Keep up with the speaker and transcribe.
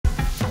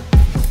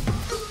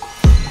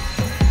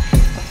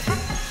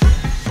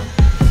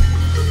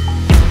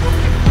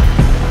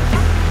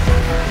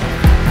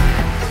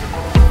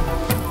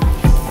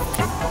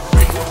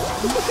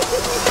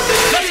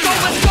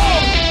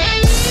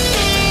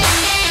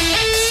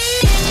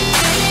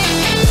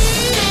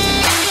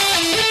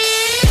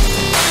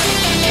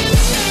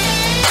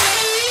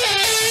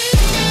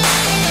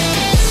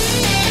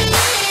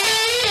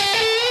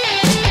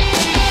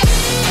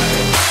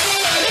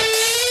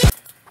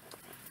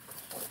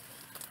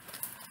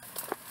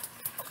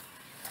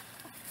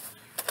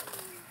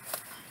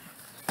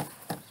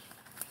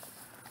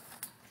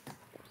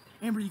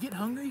Amber, you getting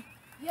hungry?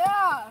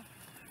 Yeah. What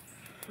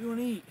do you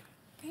want to eat?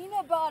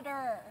 Peanut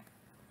butter.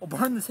 Well,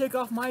 burn the tick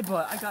off my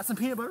butt. I got some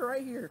peanut butter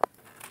right here.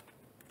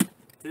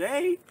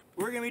 Today,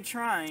 we're going to be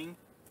trying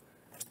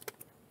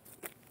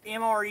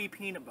MRE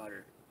peanut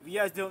butter. If you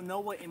guys don't know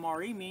what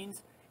MRE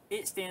means,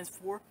 it stands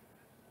for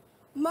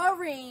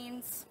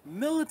Marines.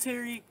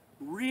 Military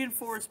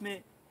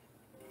Reinforcement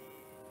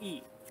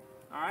E.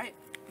 Alright?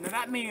 Now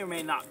that may or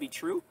may not be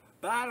true,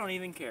 but I don't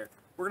even care.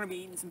 We're going to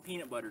be eating some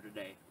peanut butter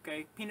today.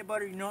 Okay? Peanut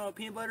butter, you know what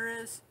peanut butter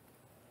is?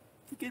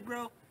 You good,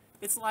 bro?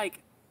 It's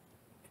like...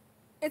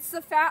 It's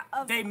the fat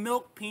of... They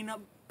milk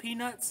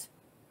peanuts.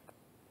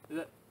 Is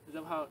that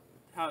how...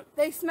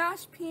 They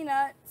smash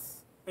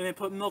peanuts. And they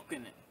put milk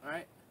in it,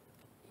 alright?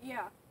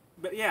 Yeah.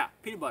 But yeah,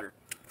 peanut butter.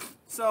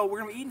 So we're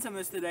gonna be eating some of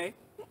this today.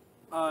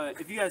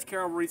 If you guys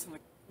care, I'll read some of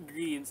the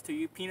ingredients to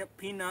you.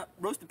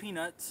 Roasted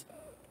peanuts,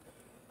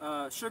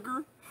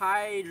 sugar,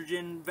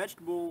 hydrogen,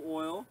 vegetable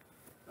oil,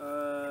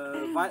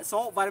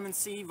 salt, vitamin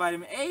C,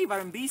 vitamin A,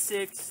 vitamin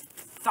B6,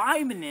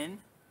 thiamine.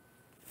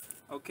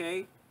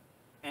 Okay,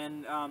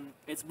 and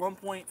it's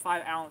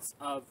 1.5 ounce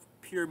of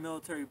pure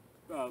military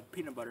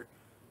peanut butter.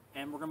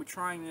 And we're gonna be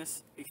trying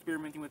this,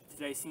 experimenting with it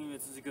today, seeing if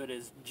it's as good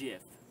as Jif.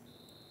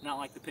 Not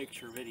like the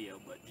picture video,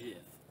 but Jif.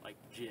 Like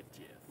Jif.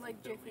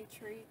 Like Jiffy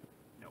Treat.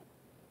 No.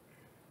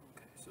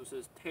 Okay, so it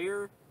says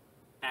tear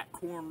at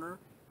corner.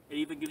 It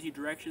even gives you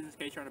directions in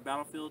case you're on a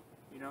battlefield.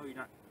 You know, you're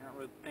not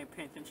really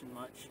paying attention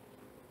much.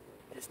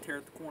 Just tear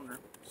at the corner.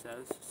 It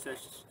says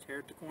tear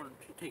at the corner.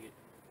 Just take it.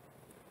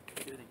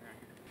 Everything right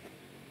here.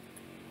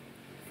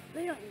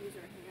 They don't use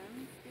their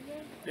hands, do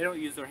they? They don't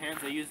use their hands,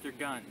 they use their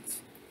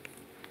guns.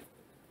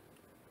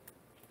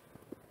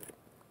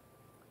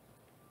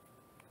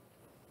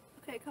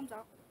 Okay, it comes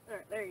out.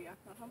 There you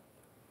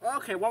go.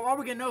 Okay, well, while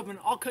we're getting open,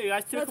 I'll cut you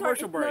guys to a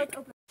commercial break.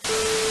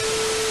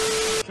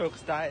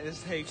 Chokes diet. This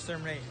is how you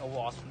exterminate a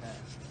wasp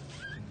nest.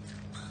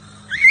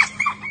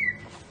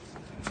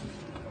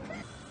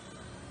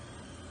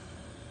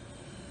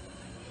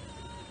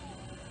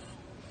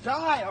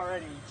 Die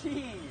already!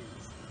 Jeez!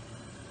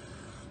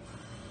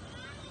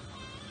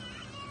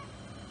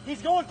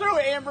 He's going through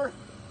it, Amber!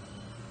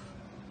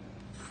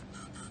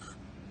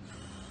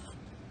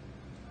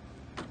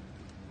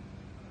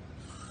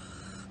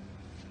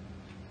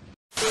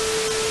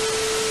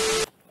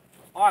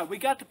 Alright, we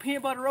got the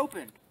peanut butter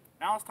open.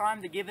 Now it's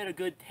time to give it a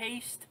good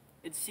taste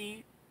and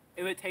see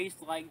if it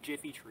tastes like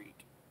Jiffy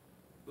Treat.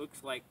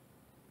 Looks like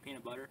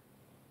peanut butter.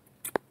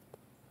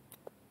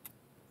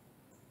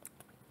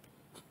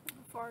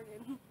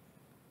 Farted.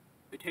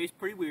 It tastes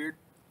pretty weird.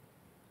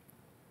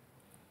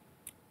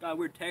 Got a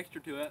weird texture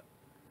to it.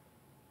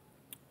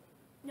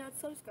 No,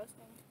 it's so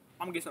disgusting.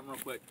 I'm gonna get something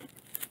real quick.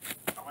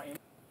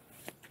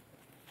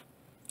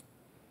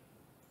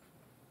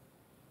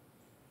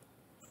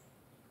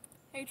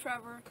 Hey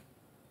Trevor,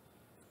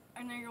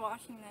 I know you're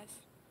watching this.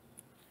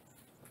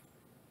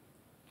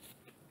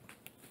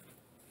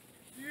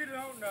 You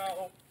don't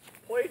know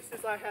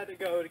places I had to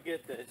go to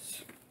get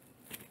this.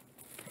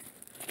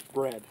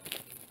 Bread.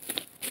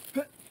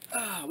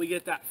 We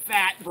get that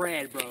fat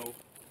bread, bro.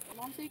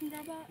 Mom, so you can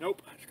grab that?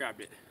 Nope, I just grabbed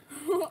it.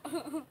 What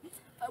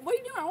are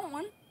you doing? I want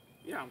one.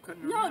 Yeah, I'm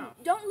cutting it No,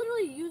 out. don't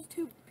literally use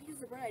 2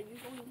 pieces of bread. Use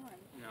only one.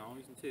 No, I'm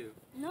using 2.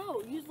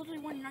 No, use literally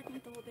one. You're not gonna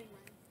get the whole thing,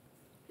 man.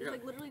 Just Yeah.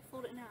 like literally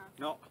fold it in half.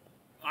 No.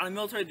 On the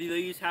military, do they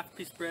use half a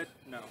piece of bread?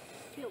 No.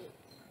 Kill.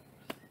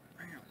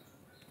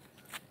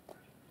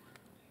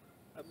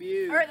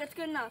 Abuse. Alright, that's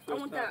good enough. So I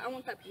want that. I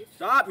want that piece.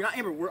 Stop! You're not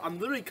Amber. I'm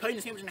literally cutting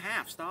the sandwich in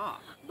half.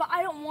 Stop. But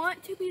I don't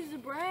want 2 pieces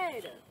of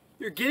bread.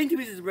 You're getting 2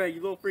 pieces of bread,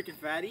 you little freaking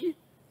fatty.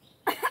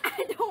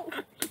 I don't.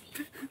 I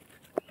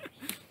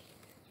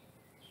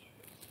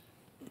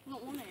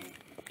don't want it.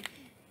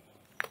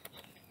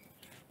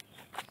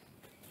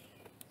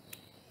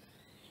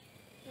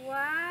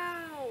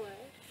 Wow.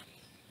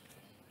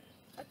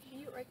 That's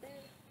cute right there.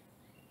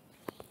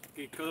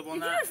 Can you cut up on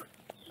You that? guys,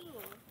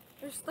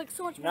 there's like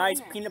so much more Nice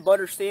in there. peanut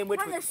butter sandwich.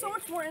 Fine, there's so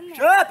much more in there.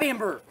 Shut up,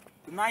 Amber!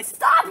 The nice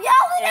Stop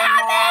yelling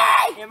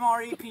at me!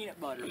 MRE peanut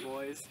butter,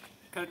 boys.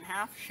 Cut it in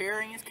half.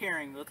 Sharing is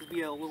caring. Let this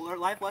be a little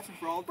life lesson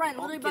for all, Brian,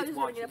 all the literally kids Buggy's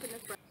gonna watching. get up in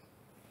this bread.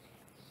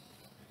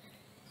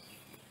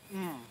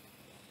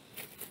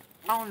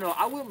 I don't know.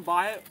 I wouldn't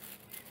buy it.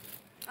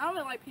 I don't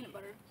really like peanut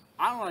butter.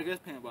 I don't like this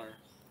peanut butter.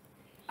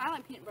 I don't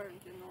like peanut butter in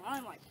general. I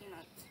don't like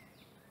peanuts.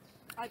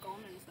 I like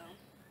almonds though.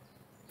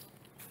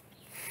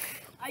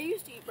 I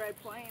used to eat bread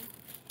plain.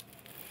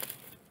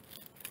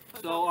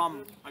 So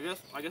I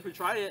guess we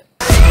tried it.